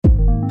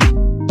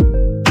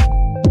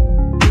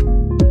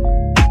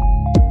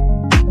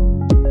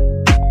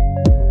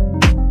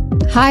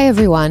Hi,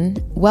 everyone.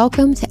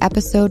 Welcome to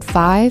episode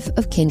 5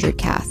 of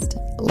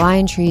KindredCast,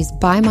 LionTree's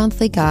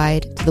bi-monthly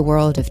guide to the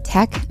world of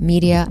tech,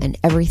 media, and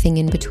everything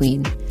in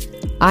between.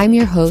 I'm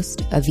your host,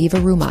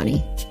 Aviva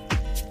Rumani.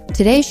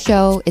 Today's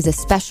show is a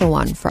special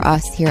one for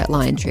us here at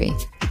LionTree.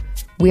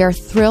 We are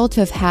thrilled to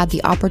have had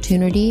the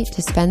opportunity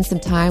to spend some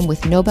time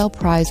with Nobel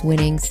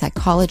Prize-winning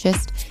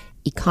psychologist,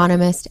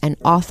 economist, and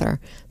author,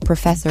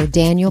 Professor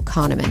Daniel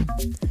Kahneman,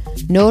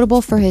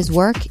 notable for his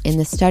work in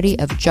the study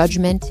of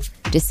judgment,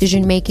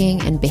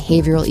 decision-making, and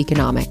behavioral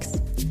economics.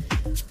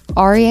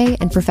 Aryeh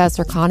and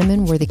Professor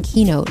Kahneman were the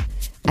keynote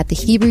at the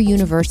Hebrew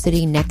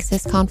University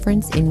Nexus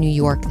Conference in New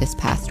York this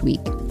past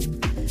week.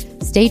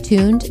 Stay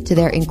tuned to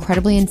their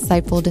incredibly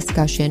insightful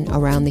discussion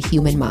around the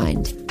human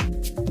mind.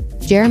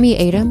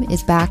 Jeremy Adam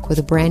is back with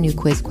a brand new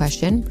quiz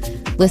question.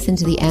 Listen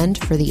to the end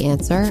for the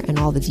answer and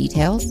all the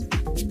details.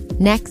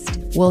 Next,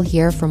 we'll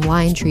hear from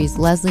LionTree's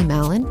Leslie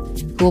Mallon,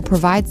 who will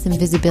provide some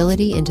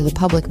visibility into the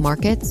public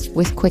markets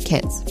with quick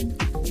hits.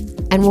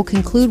 And we'll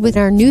conclude with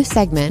our new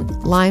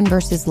segment, Lion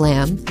versus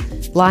Lamb.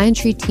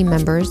 LionTree team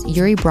members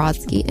Yuri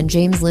Brodsky and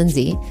James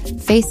Lindsay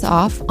face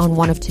off on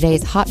one of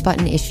today's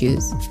hot-button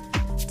issues.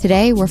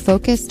 Today, we're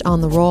focused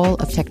on the role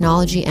of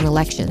technology and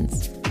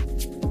elections.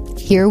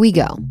 Here we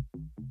go.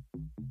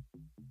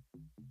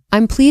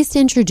 I'm pleased to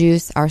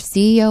introduce our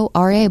CEO,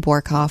 Aryeh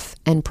Bourkoff,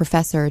 and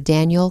Professor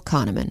Daniel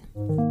Kahneman.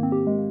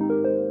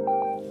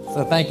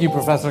 So thank you,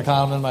 Professor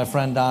Kahneman, my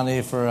friend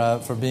Donnie,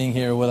 for being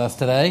here with us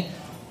today.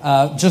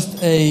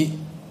 Just a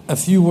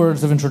few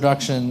words of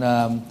introduction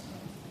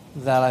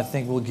that I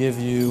think will give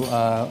you,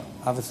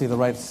 obviously, the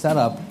right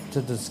setup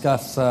to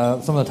discuss some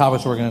of the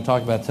topics we're going to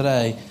talk about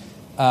today.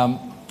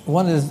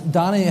 One is,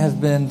 Donnie has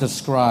been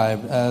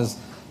described as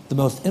the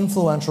most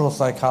influential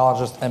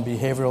psychologist and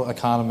behavioral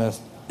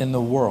economist in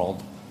the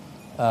world,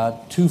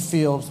 two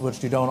fields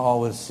which you don't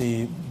always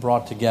see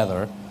brought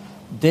together.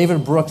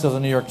 David Brooks of the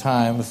New York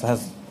Times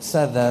has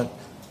said that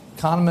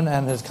Kahneman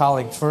and his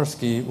colleague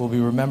Tversky will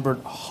be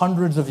remembered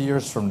hundreds of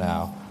years from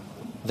now.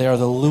 They are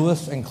the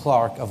Lewis and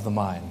Clark of the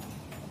mind.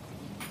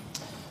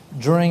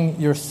 During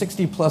your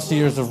 60-plus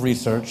years of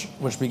research,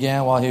 which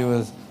began while he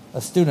was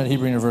a student at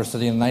Hebrew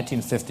University in the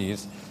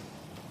 1950s,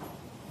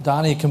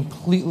 Donnie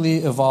completely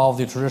evolved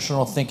the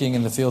traditional thinking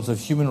in the fields of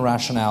human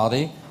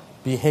rationality,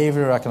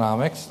 behavioral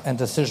economics, and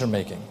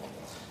decision-making.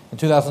 In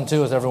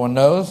 2002, as everyone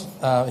knows,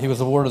 he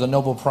was awarded the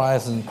Nobel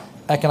Prize in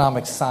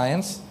Economic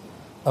Science,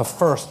 a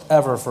first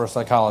ever for a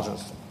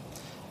psychologist.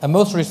 And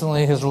most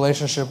recently, his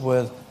relationship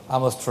with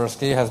Amos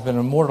Tversky has been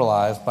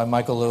immortalized by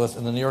Michael Lewis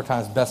in the New York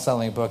Times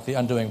best-selling book, The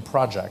Undoing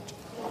Project.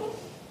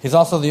 He's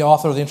also the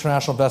author of the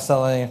international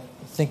best-selling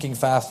Thinking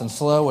Fast and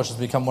Slow, which has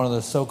become one of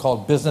the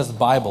so-called business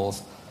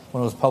Bibles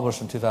when it was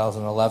published in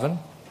 2011.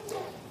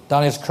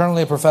 Donnie is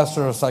currently a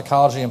professor of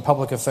psychology and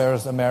public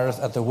affairs emeritus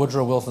at the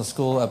Woodrow Wilson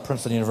School at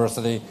Princeton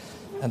University.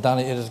 And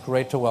Donnie, it is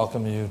great to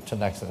welcome you to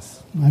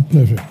Nexus. My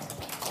pleasure.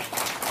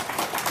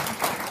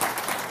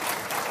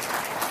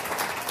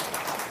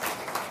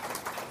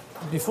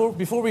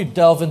 Before we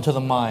delve into the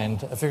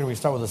mind, I figured we'd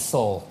start with the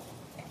soul.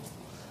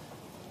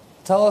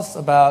 Tell us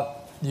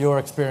about your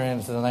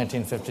experience in the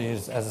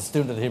 1950s as a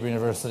student at Hebrew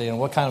University and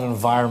what kind of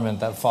environment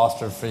that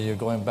fostered for you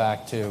going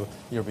back to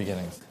your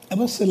beginnings. I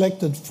was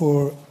selected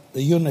for a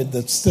unit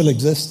that still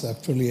exists,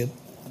 actually, at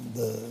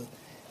the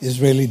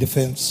Israeli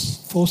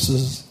Defense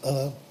Forces,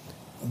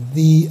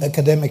 the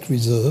Academic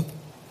Reserve,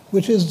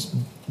 which is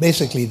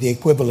basically the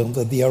equivalent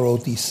of the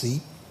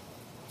ROTC,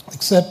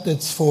 except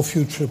it's for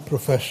future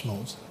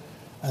professionals.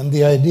 And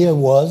the idea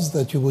was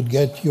that you would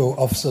get your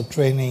officer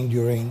training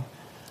during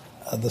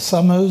the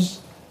summers,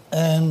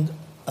 and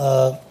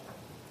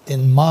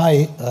in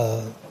my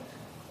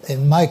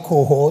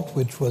cohort,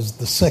 which was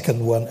the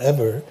second one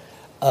ever,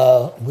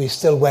 we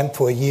still went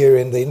for a year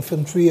in the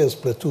infantry as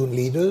platoon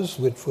leaders,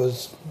 which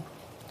was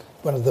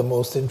one of the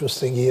most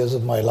interesting years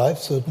of my life,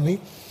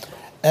 certainly.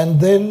 And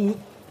then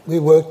we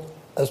worked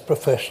as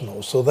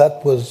professionals, so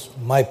that was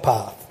my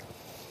path.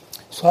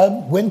 So I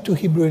went to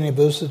Hebrew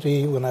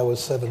University when I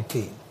was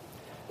 17.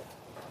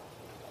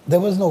 There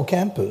was no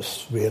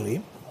campus,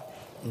 really.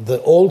 The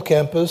old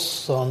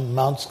campus on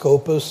Mount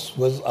Scopus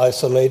was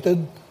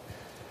isolated.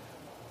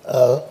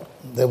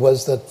 There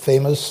was that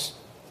famous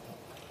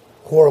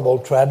horrible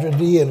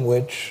tragedy in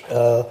which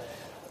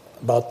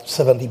about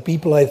 70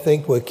 people, I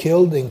think, were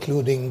killed,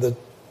 including the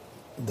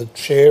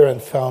chair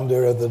and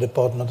founder of the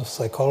Department of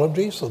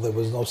Psychology, so there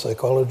was no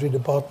psychology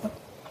department.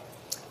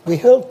 We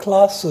held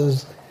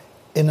classes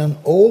in an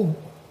old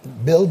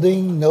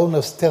building known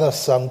as Terra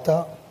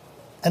Santa,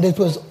 and it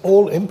was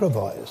all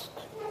improvised.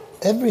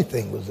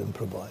 Everything was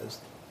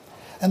improvised.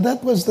 And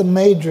that was the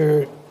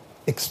major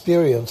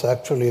experience,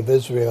 actually, of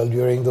Israel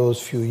during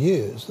those few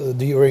years,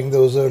 during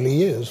those early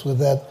years, with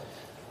that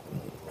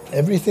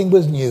everything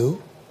was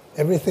new,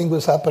 everything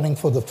was happening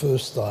for the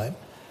first time,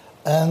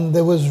 and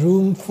there was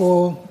room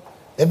for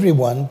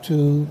everyone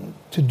to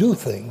do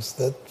things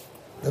that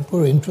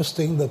were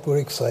interesting, that were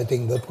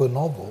exciting, that were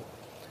novel.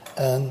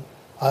 And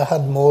I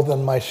had more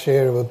than my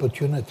share of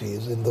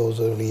opportunities in those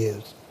early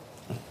years.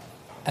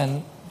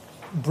 And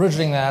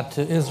bridging that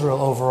to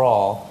Israel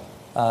overall,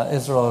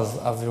 Israel, as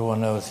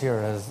everyone knows here,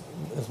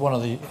 is one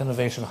of the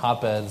innovation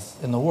hotbeds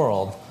in the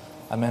world.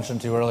 I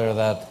mentioned to you earlier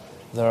that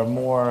there are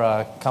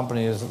more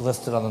companies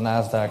listed on the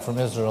NASDAQ from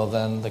Israel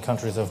than the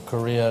countries of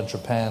Korea,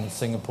 Japan,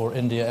 Singapore,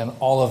 India, and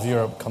all of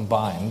Europe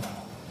combined.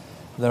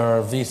 There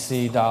are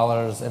VC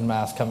dollars en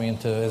masse coming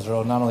into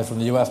Israel, not only from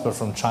the U.S., but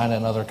from China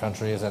and other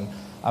countries, and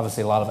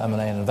obviously a lot of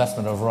M&A and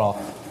investment overall.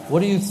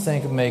 What do you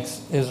think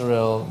makes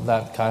Israel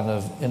that kind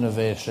of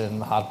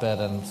innovation hotbed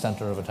and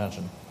center of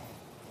attention?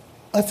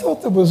 I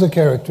thought there was a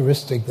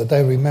characteristic that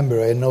I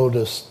remember I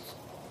noticed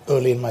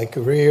early in my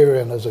career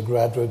and as a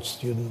graduate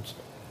student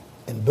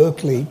in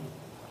Berkeley.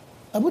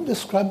 I would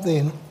describe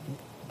the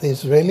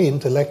Israeli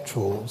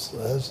intellectuals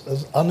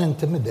as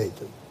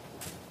unintimidated.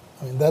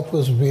 I mean, that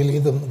was really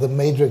the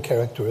major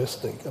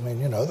characteristic. I mean,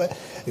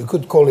 you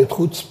could call it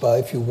chutzpah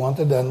if you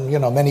wanted, and,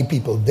 many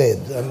people did.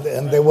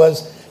 And there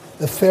was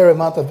a fair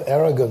amount of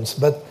arrogance.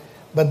 But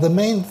the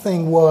main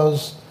thing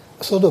was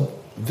sort of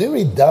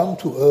very down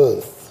to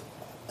earth.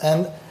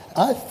 And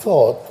I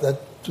thought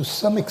that to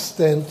some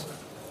extent,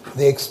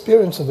 the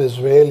experience of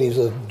Israelis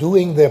of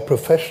doing their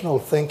professional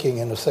thinking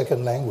in a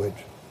second language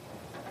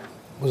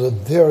was a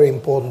very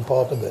important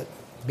part of it.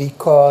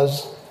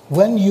 Because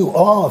when you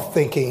are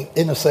thinking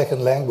in a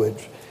second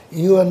language,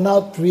 you are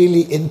not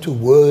really into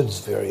words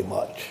very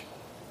much.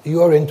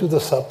 You are into the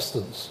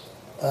substance.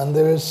 And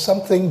there is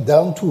something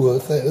down to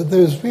earth.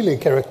 There is really a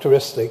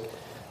characteristic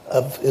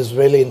of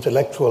Israeli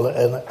intellectual,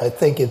 and I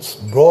think it's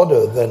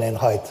broader than in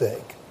high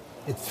tech.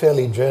 It's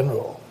fairly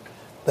general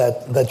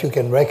that you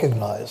can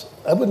recognize.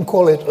 I wouldn't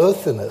call it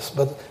earthiness,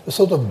 but a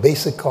sort of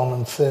basic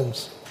common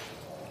sense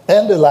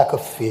and a lack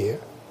of fear.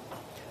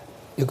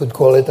 You could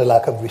call it a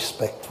lack of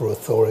respect for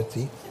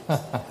authority.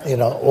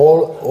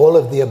 All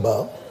of the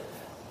above.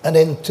 And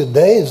in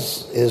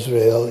today's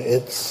Israel,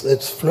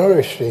 it's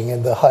flourishing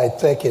in the high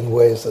tech in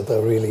ways that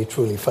are really,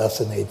 truly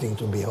fascinating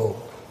to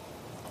behold.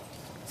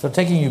 So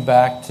taking you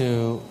back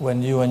to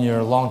when you and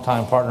your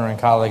longtime partner and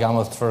colleague,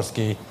 Amos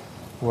Tversky,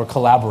 were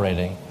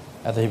collaborating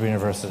at the Hebrew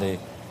University,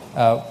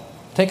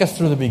 take us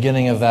through the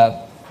beginning of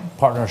that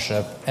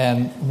partnership.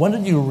 And when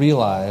did you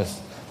realize,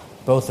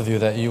 both of you,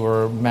 that you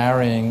were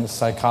marrying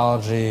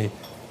psychology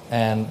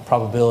and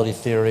probability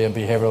theory and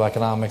behavioral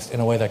economics in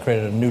a way that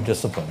created a new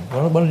discipline?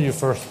 When did you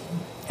first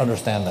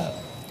understand that?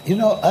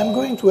 I'm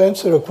going to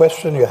answer a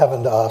question you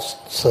haven't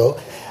asked. So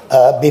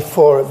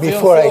before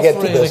I get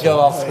to this,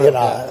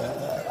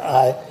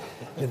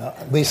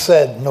 we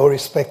said no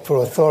respect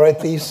for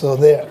authority. So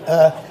there,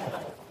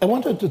 I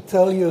wanted to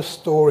tell you a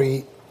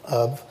story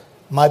of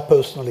my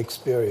personal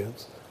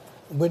experience,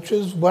 which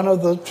is one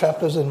of the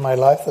chapters in my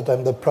life that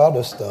I'm the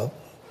proudest of.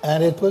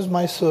 And it was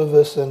my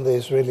service in the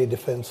Israeli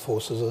Defense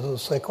Forces as a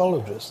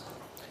psychologist.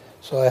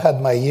 So I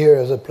had my year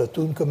as a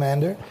platoon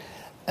commander,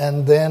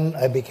 and then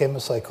I became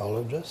a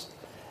psychologist.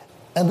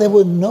 And there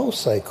were no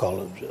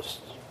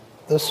psychologists.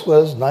 This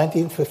was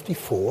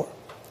 1954.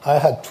 I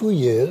had 2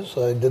 years.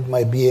 I did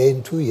my BA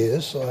in 2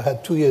 years, so I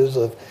had 2 years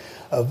of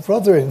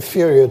rather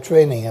inferior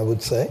training, I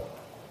would say.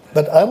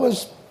 But I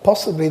was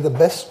possibly the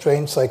best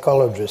trained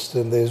psychologist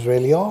in the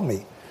Israeli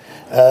army.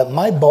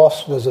 My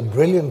boss was a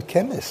brilliant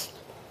chemist.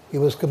 He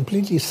was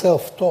completely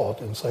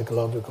self-taught in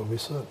psychological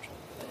research.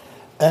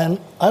 And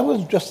I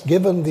was just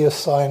given the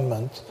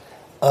assignment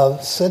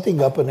of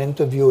setting up an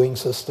interviewing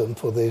system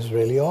for the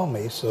Israeli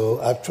army. So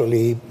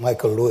actually,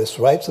 Michael Lewis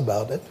writes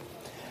about it.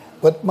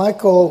 But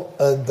Michael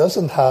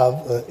doesn't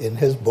have in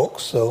his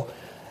books. So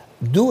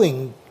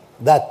doing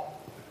that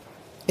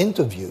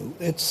interview,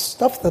 it's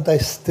stuff that I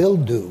still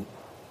do.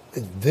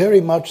 It's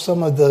very much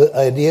some of the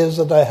ideas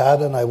that I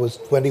had, and I was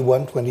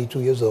 21,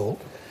 22 years old,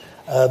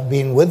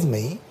 been with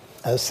me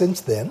since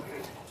then.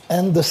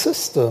 And the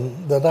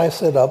system that I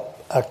set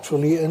up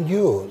actually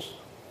endures.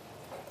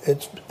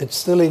 It's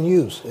still in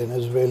use in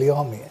Israeli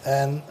army.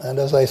 And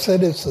as I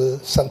said, it's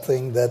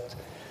something that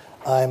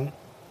I'm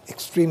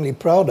extremely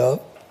proud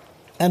of.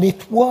 And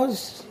it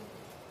was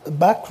a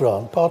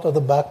background, part of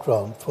the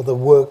background for the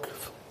work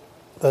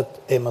that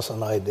Amos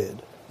and I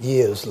did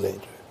years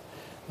later.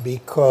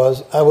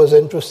 Because I was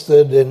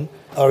interested in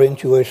our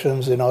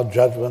intuitions, in our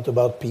judgment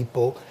about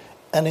people,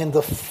 and in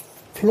the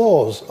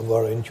flaws of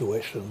our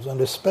intuitions,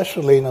 and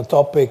especially in a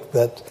topic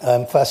that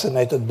I'm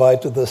fascinated by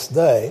to this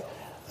day,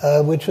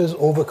 which is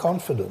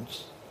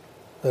overconfidence.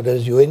 That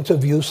is, you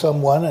interview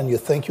someone and you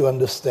think you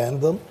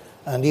understand them,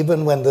 and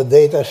even when the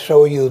data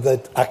show you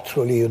that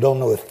actually you don't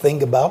know a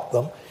thing about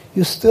them,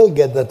 you still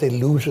get that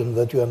illusion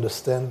that you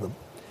understand them.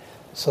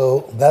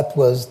 So that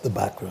was the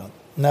background.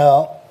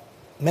 Now,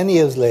 many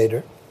years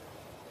later,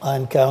 I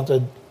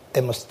encountered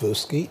Amos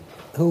Tversky,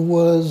 who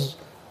was,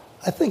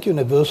 I think,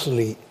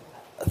 universally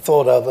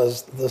thought of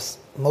as the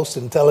most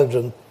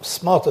intelligent,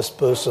 smartest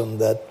person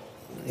that,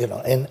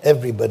 in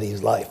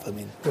everybody's life. I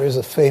mean, there is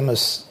a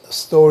famous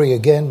story,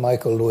 again,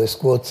 Michael Lewis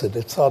quotes it.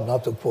 It's hard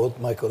not to quote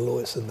Michael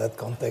Lewis in that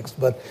context,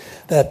 but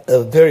that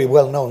a very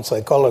well-known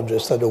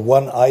psychologist had a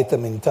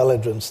one-item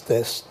intelligence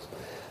test,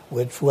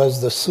 which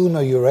was the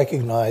sooner you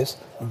recognize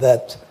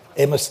that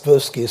Amos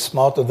Tversky is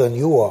smarter than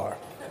you are,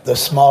 the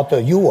smarter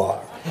you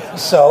are.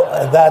 So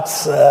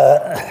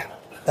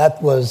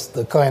that was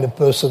the kind of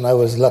person I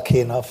was lucky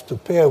enough to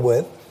pair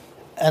with.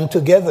 And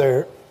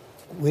together,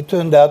 we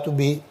turned out to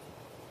be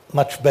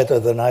much better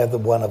than either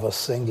one of us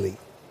singly.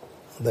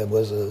 There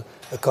was a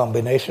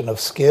combination of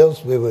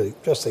skills. We were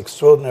just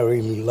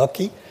extraordinarily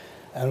lucky.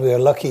 And we were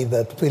lucky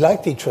that we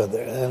liked each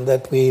other and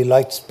that we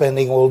liked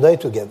spending all day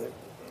together.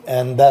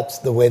 And that's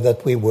the way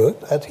that we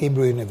worked at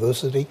Hebrew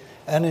University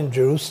and in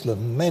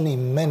Jerusalem. Many,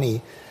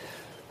 many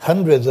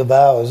hundreds of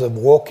hours of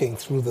walking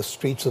through the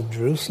streets of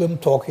Jerusalem,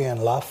 talking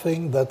and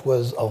laughing. That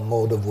was our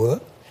mode of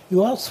work.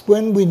 You asked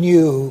when we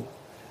knew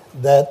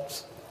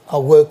that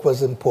our work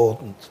was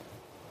important.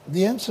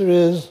 The answer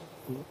is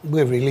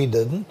we really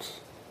didn't.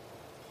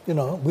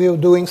 We were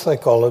doing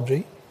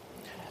psychology.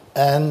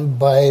 And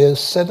by a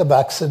set of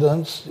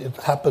accidents, it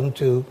happened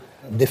to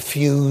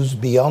diffuse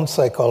beyond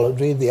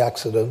psychology. The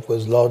accident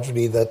was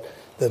largely that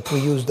we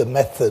used a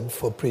method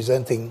for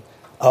presenting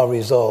our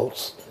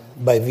results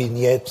by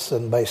vignettes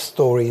and by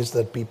stories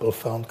that people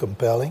found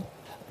compelling.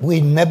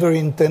 We never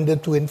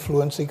intended to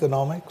influence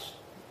economics.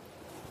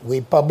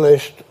 We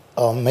published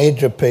our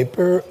major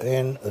paper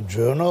in a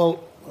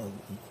journal, a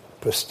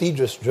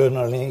prestigious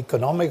journal in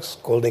economics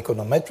called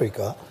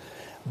Econometrica.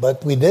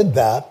 But we did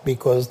that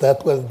because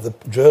that was the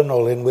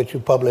journal in which you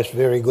published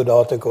very good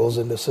articles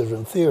in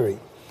decision theory.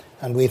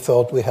 And we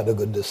thought we had a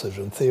good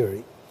decision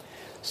theory.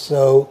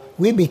 So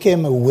we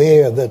became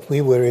aware that we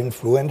were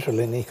influential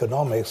in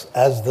economics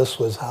as this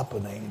was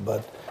happening.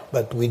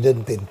 But we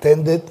didn't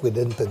intend it, we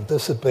didn't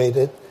anticipate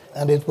it,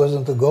 and it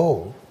wasn't a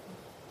goal.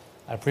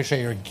 I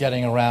appreciate your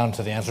getting around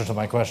to the answer to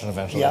my question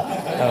eventually.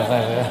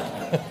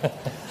 Yeah.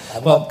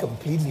 I'm not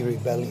completely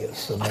rebellious,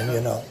 So.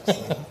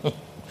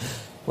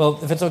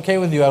 Well, if it's okay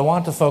with you, I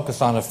want to focus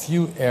on a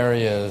few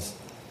areas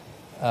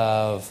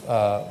of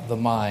the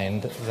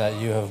mind that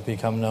you have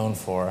become known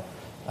for.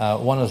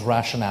 One is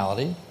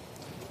rationality.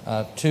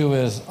 Two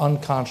is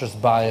unconscious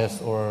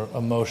bias or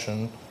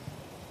emotion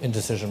in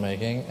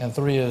decision-making. And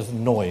three is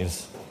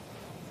noise,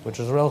 which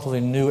is a relatively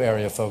new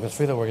area of focus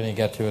for you that we're going to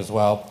get to as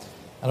well.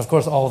 And, of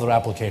course, all of their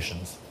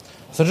applications.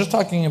 So just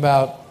talking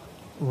about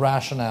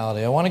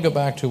rationality, I want to go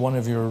back to one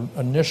of your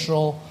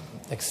initial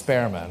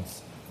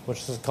experiments,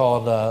 which is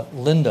called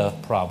Linda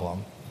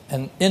problem.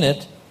 And in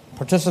it,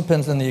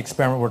 participants in the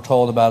experiment were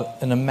told about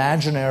an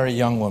imaginary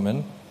young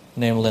woman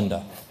named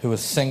Linda, who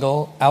was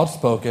single,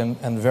 outspoken,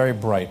 and very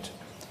bright,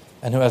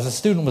 and who as a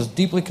student was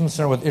deeply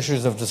concerned with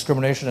issues of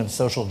discrimination and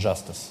social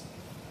justice.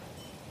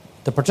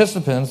 The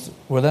participants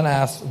were then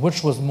asked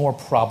which was more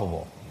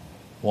probable.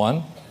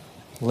 One,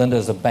 Linda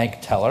is a bank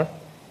teller.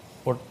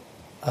 Or,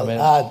 I'll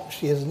add,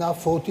 she is now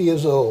 40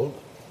 years old.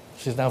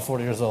 She's now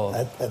 40 years old.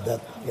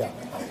 Yeah.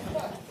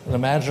 An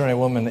imaginary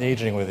woman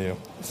aging with you.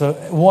 So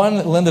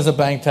one, Linda's a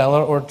bank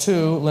teller, or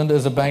two, Linda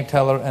is a bank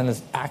teller and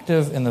is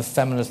active in the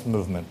feminist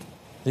movement.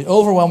 The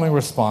overwhelming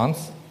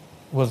response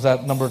was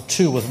that number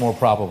two was more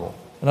probable.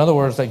 In other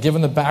words, that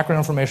given the background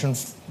information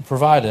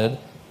provided,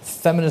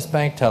 feminist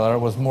bank teller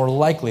was more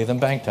likely than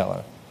bank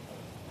teller.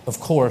 Of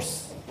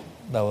course,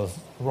 that was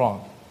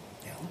wrong.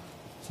 Yeah.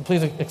 So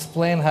please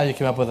explain how you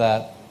came up with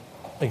that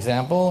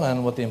example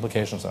and what the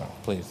implications are,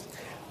 please.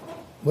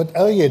 What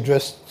Aryeh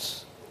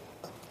just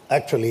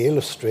actually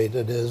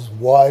illustrated is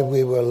why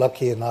we were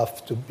lucky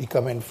enough to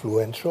become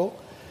influential.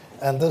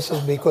 And this is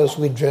because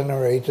we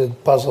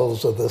generated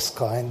puzzles of this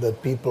kind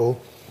that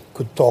people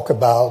could talk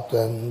about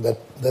and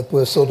that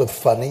were sort of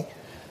funny.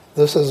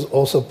 This is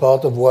also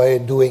part of why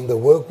doing the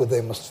work with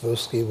Amos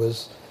Tversky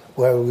was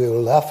where we were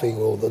laughing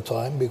all the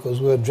time,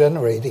 because we were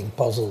generating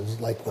puzzles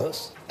like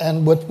this.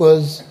 And what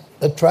was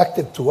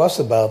attractive to us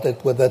about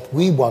it was that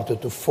we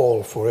wanted to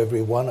fall for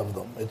every one of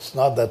them. It's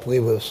not that we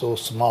were so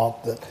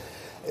smart that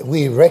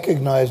we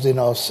recognized in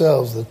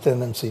ourselves the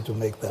tendency to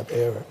make that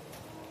error.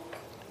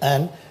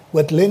 And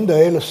what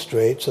Linda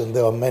illustrates, and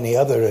there are many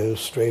other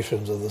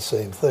illustrations of the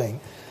same thing,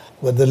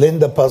 what the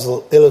Linda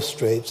puzzle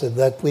illustrates is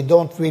that we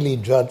don't really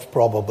judge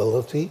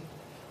probability,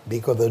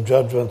 because the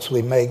judgments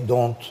we make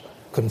don't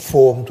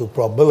conform to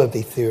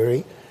probability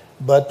theory,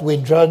 but we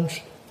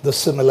judge the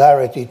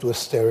similarity to a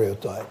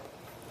stereotype.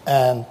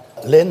 And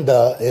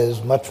Linda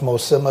is much more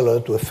similar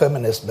to a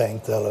feminist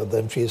bank teller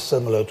than she is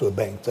similar to a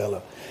bank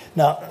teller.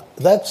 Now,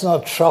 that's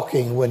not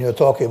shocking when you're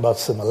talking about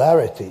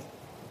similarity.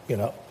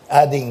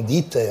 Adding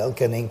detail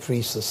can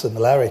increase the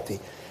similarity,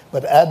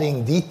 but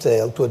adding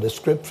detail to a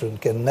description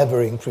can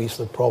never increase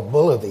the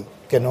probability,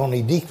 can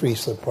only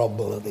decrease the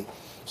probability.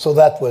 So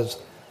that was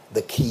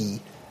the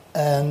key.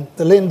 And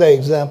the Linda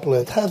example,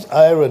 it has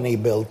irony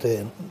built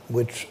in,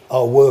 which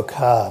our work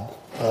had.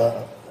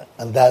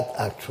 And that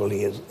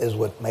actually is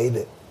what made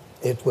it.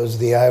 It was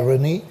the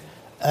irony,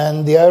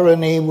 and the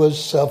irony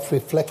was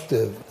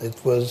self-reflective.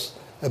 It was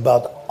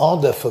about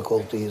our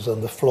difficulties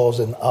and the flaws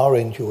in our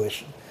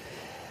intuition.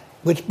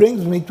 Which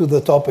brings me to the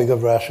topic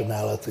of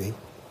rationality.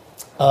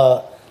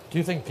 Do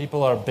you think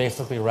people are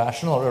basically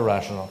rational or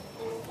irrational?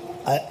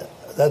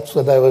 That's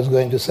what I was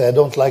going to say. I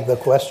don't like the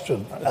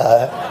question.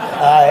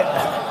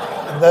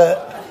 The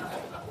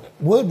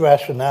word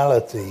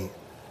rationality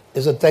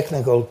is a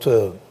technical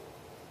term.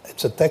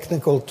 It's a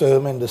technical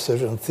term in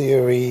decision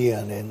theory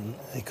and in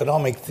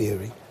economic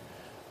theory.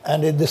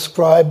 And it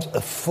describes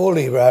a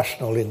fully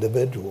rational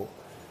individual.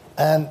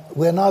 And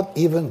we're not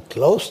even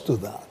close to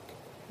that.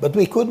 But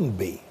we couldn't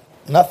be.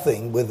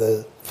 Nothing with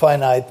a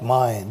finite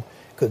mind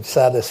could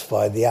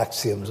satisfy the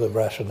axioms of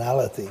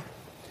rationality.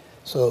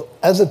 So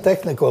as a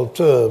technical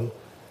term,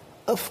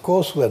 of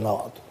course we're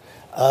not.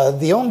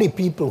 The only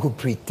people who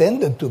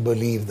pretended to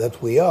believe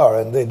that we are,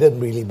 and they didn't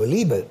really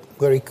believe it,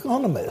 were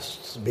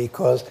economists,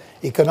 because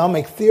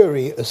economic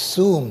theory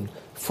assumed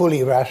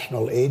fully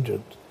rational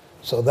agent.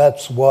 So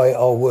that's why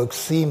our work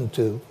seemed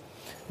to.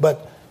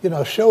 But,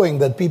 showing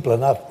that people are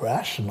not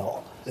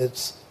rational,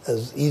 it's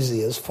as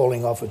easy as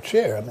falling off a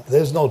chair. I mean,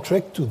 there's no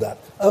trick to that.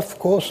 Of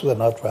course we're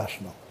not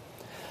rational.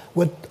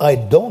 What I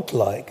don't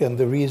like, and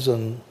the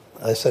reason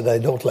I said I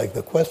don't like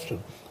the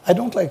question, I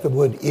don't like the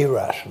word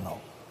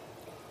irrational.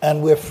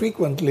 And we're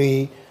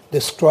frequently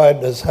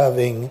described as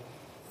having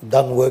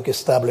done work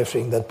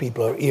establishing that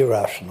people are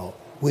irrational.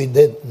 We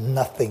did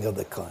nothing of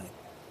the kind.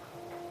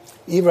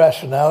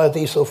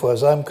 Irrationality, so far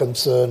as I'm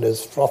concerned,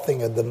 is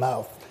frothing at the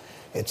mouth.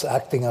 It's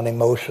acting on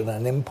emotion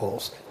and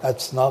impulse.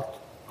 That's not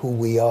who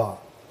we are.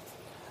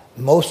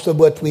 Most of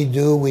what we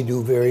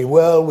do very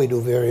well. We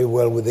do very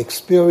well with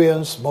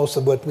experience. Most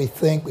of what we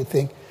think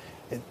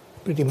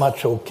pretty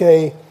much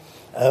okay.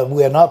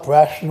 We are not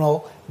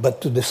rational, but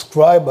to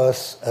describe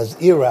us as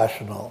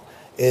irrational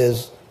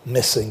is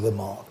missing the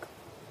mark.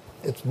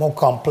 It's more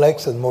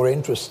complex and more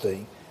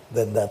interesting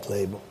than that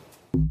label.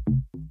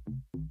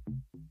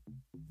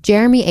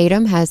 Jeremy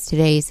Adom has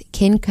today's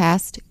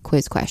KinCast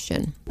quiz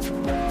question.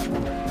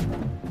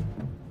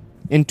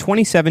 In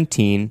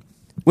 2017,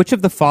 which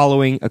of the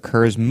following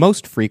occurs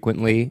most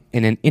frequently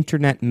in an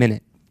internet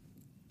minute?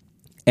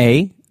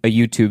 A, a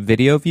YouTube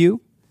video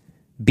view.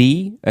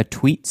 B, a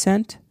tweet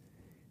sent.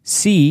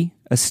 C,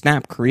 a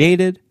snap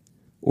created.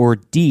 Or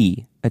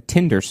D, a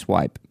Tinder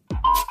swipe.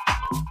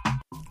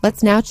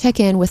 Let's now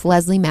check in with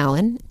Leslie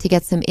Mallon to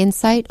get some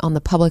insight on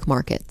the public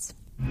markets.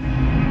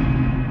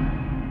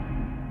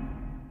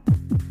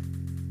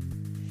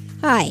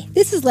 Hi,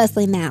 this is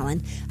Leslie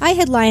Mallon. I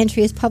head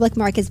LionTree's public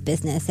markets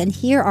business, and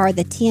here are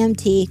the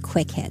TMT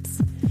quick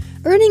hits.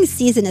 Earnings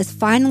season is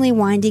finally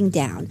winding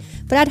down,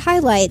 but I'd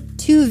highlight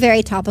two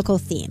very topical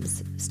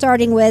themes,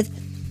 starting with,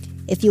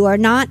 if you are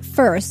not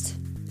first,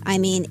 I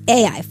mean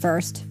AI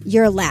first,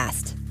 you're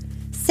last.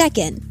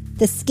 Second,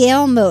 the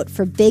scale moat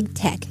for big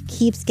tech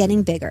keeps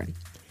getting bigger.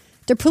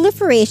 The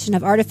proliferation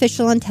of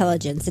artificial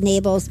intelligence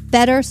enables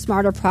better,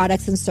 smarter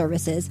products and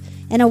services,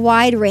 and a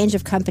wide range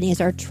of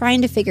companies are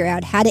trying to figure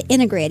out how to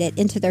integrate it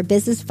into their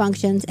business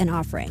functions and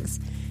offerings.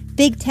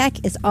 Big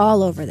tech is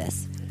all over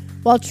this.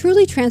 While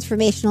truly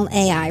transformational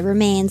AI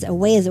remains a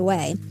ways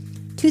away,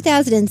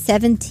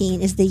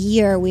 2017 is the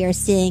year we are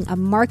seeing a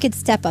marked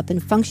step up in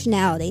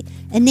functionality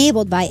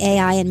enabled by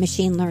AI and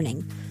machine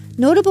learning.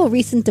 Notable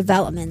recent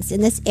developments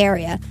in this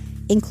area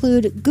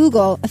include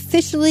Google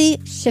officially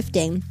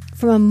shifting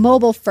from a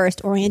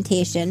mobile-first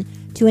orientation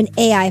to an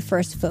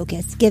AI-first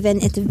focus,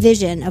 given its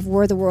vision of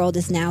where the world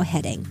is now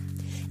heading.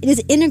 It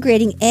is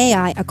integrating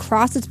AI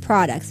across its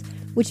products,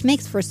 which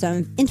makes for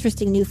some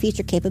interesting new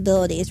feature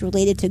capabilities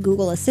related to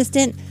Google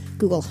Assistant,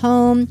 Google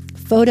Home,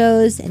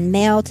 Photos, and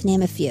Mail, to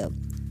name a few.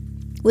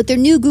 With their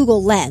new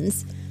Google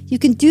Lens, you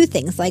can do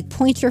things like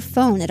point your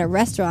phone at a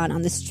restaurant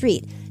on the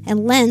street,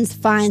 and Lens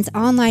finds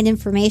online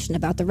information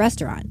about the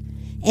restaurant.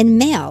 In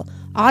Mail,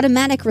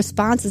 automatic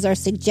responses are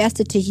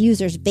suggested to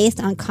users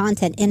based on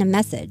content in a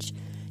message.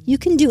 You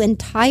can do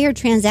entire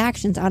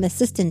transactions on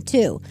Assistant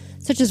too,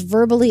 such as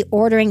verbally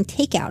ordering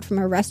takeout from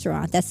a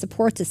restaurant that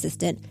supports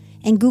Assistant,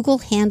 and Google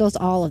handles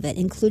all of it,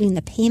 including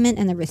the payment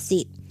and the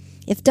receipt.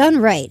 If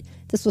done right,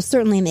 this will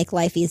certainly make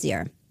life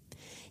easier.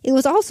 It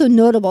was also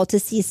notable to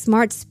see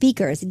smart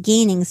speakers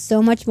gaining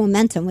so much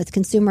momentum with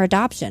consumer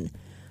adoption.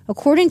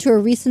 According to a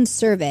recent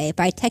survey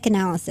by Tech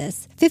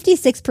Analysis,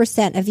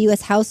 56% of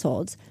U.S.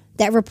 households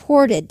that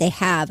reported they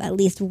have at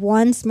least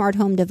one smart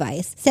home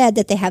device said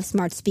that they have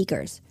smart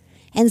speakers.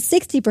 And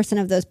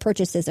 60% of those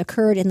purchases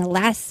occurred in the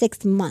last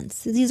 6 months.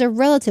 So these are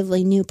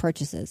relatively new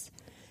purchases.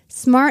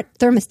 Smart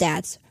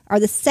thermostats are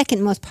the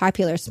second most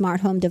popular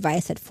smart home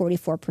device at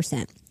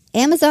 44%.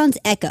 Amazon's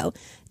Echo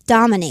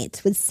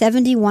dominates with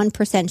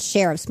 71%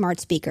 share of smart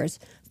speakers,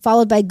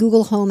 followed by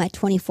Google Home at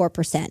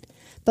 24%.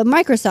 But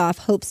Microsoft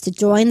hopes to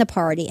join the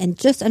party and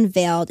just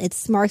unveiled its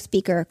smart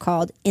speaker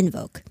called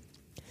Invoke.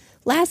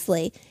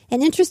 Lastly,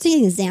 an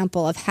interesting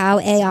example of how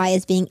AI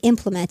is being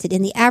implemented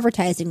in the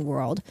advertising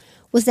world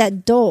was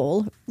that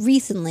Dole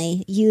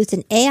recently used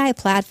an AI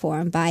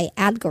platform by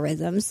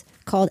algorithms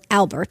called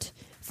Albert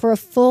for a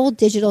full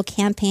digital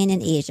campaign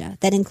in Asia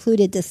that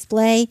included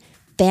display,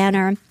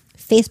 banner,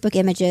 Facebook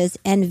images,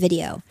 and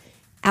video.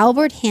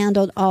 Albert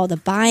handled all the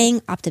buying,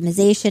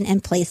 optimization,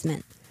 and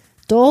placement.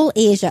 Dole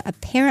Asia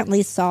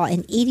apparently saw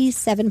an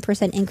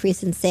 87%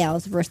 increase in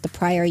sales versus the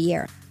prior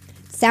year.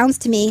 Sounds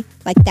to me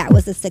like that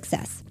was a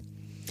success.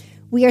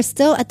 We are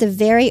still at the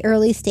very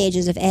early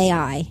stages of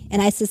AI,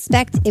 and I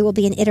suspect it will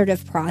be an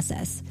iterative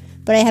process.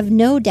 But but I have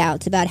no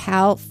doubts about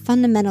how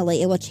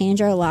fundamentally it will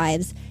change our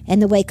lives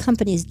and the way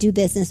companies do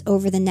business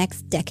over the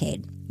next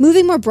decade.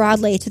 Moving more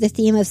broadly to the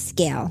theme of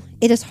scale,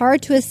 it is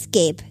hard to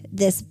escape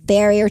this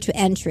barrier to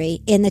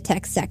entry in the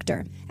tech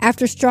sector.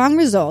 After strong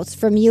results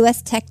from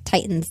U.S. tech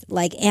titans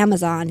like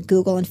Amazon,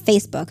 Google, and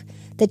Facebook,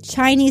 the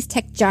Chinese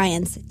tech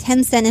giants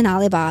Tencent and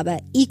Alibaba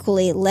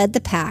equally led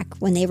the pack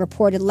when they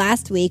reported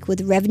last week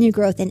with revenue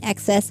growth in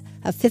excess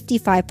of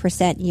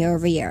 55% year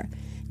over year.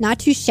 Not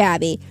too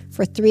shabby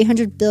for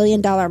 $300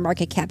 billion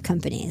market cap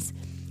companies.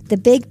 The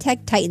big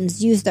tech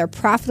titans use their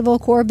profitable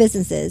core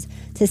businesses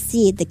to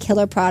seed the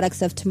killer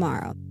products of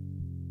tomorrow.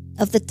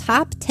 Of the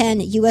top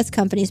 10 U.S.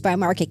 companies by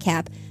market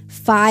cap,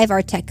 5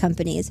 are tech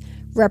companies,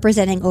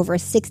 representing over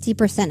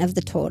 60% of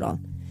the total.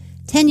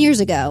 10 years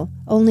ago,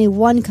 only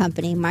one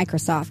company,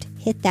 Microsoft,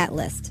 hit that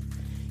list.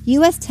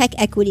 U.S. tech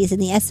equities in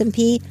the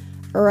S&P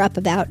are up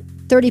about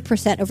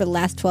 30% over the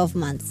last 12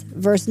 months,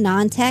 versus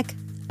non-tech,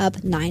 up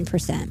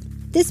 9%.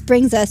 This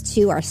brings us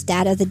to our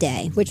stat of the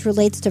day, which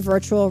relates to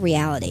virtual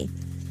reality.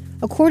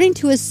 According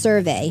to a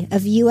survey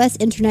of U.S.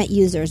 internet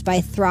users by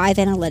Thrive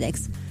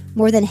Analytics,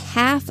 more than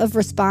half of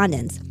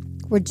respondents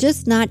were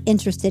just not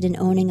interested in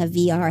owning a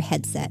VR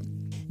headset.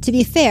 To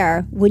be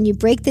fair, when you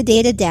break the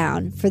data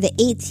down for the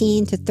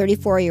 18 to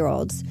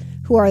 34-year-olds,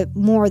 who are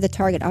more the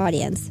target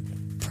audience,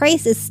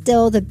 price is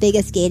still the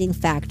biggest gating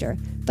factor,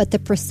 but the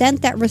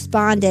percent that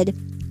responded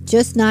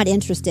just not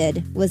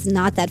interested was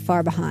not that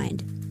far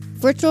behind.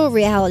 Virtual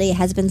reality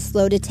has been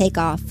slow to take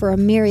off for a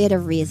myriad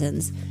of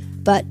reasons,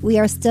 but we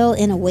are still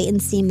in a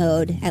wait-and-see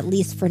mode, at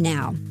least for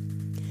now.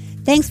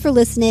 Thanks for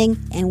listening,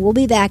 and we'll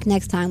be back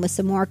next time with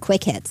some more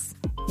quick hits.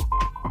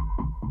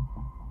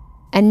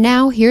 And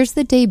now here's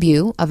the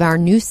debut of our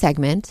new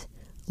segment,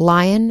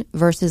 Lion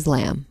versus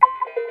Lamb.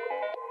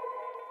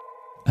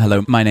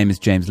 Hello, my name is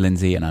James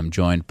Lindsay, and I'm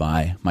joined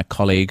by my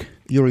colleague,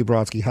 Yuri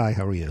Brodsky. Hi,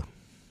 how are you?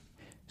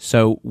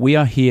 So we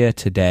are here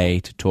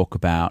today to talk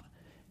about,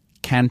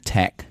 can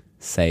tech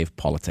save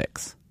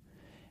politics?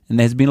 And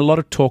there's been a lot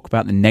of talk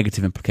about the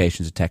negative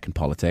implications of tech in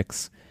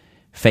politics,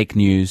 fake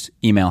news,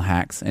 email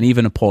hacks, and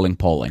even appalling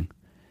polling.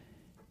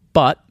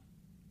 But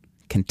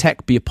can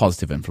tech be a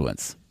positive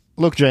influence?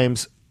 Look,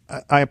 James,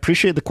 I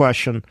appreciate the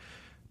question,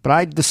 but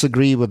I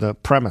disagree with the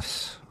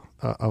premise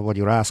of what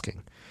you're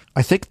asking.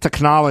 I think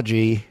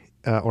technology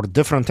or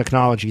different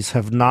technologies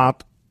have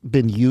not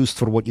been used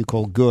for what you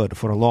call good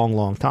for a long,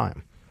 long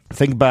time.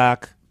 Think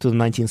back to the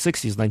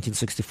 1960s,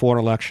 1964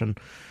 election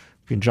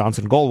between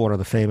Johnson and Goldwater,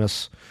 the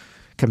famous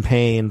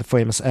campaign, the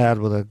famous ad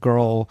with a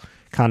girl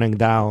counting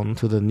down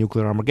to the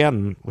nuclear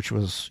Armageddon, which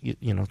was,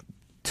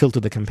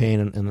 tilted the campaign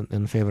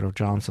in favor of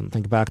Johnson.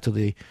 Think back to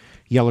the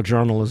yellow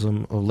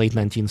journalism of late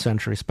 19th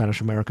century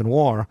Spanish-American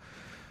War.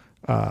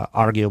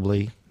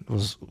 Arguably,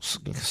 was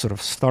sort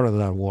of started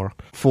that war.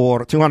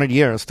 For 200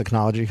 years,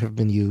 technology have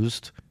been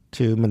used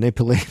to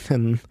manipulate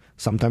and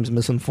sometimes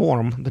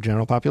misinform the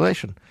general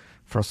population.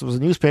 First it was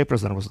the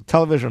newspapers, then it was the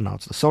television, now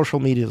it's the social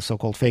media, the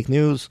so-called fake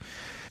news.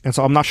 And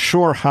so I'm not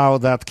sure how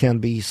that can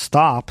be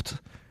stopped,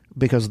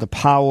 because the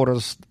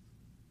powers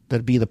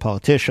that be the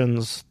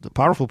politicians, the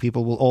powerful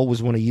people, will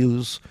always want to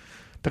use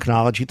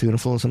technology to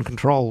influence and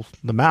control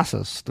the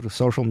masses through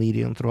social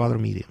media and through other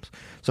mediums.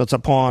 So it's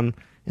upon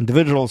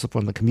individuals,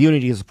 upon the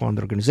communities, upon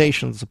the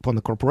organizations, upon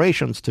the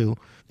corporations to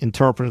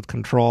interpret,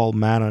 control,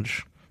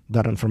 manage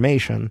that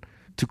information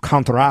to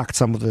counteract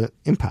some of the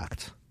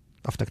impact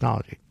of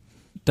technology.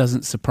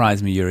 Doesn't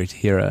surprise me, Yuri, to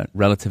hear a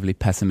relatively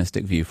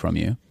pessimistic view from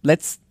you.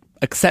 Let's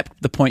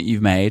accept the point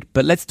you've made,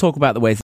 but let's talk about the ways